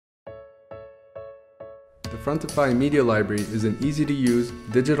The Frontify Media Library is an easy-to-use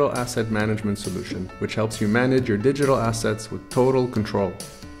digital asset management solution which helps you manage your digital assets with total control.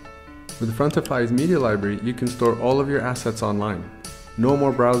 With Frontify's Media Library, you can store all of your assets online. No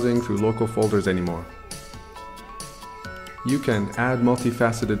more browsing through local folders anymore. You can add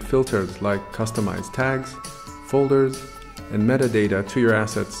multifaceted filters like customized tags, folders, and metadata to your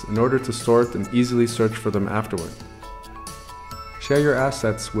assets in order to sort and easily search for them afterward. Share your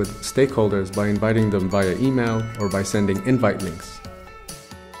assets with stakeholders by inviting them via email or by sending invite links.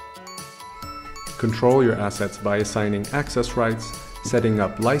 Control your assets by assigning access rights, setting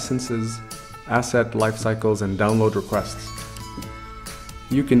up licenses, asset lifecycles, and download requests.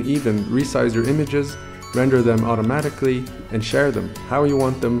 You can even resize your images, render them automatically, and share them how you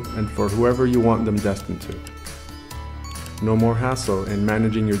want them and for whoever you want them destined to. No more hassle in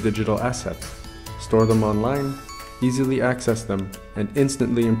managing your digital assets. Store them online, easily access them, and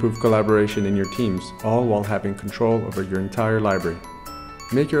instantly improve collaboration in your teams, all while having control over your entire library.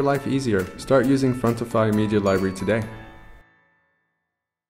 Make your life easier. Start using Frontify Media Library today.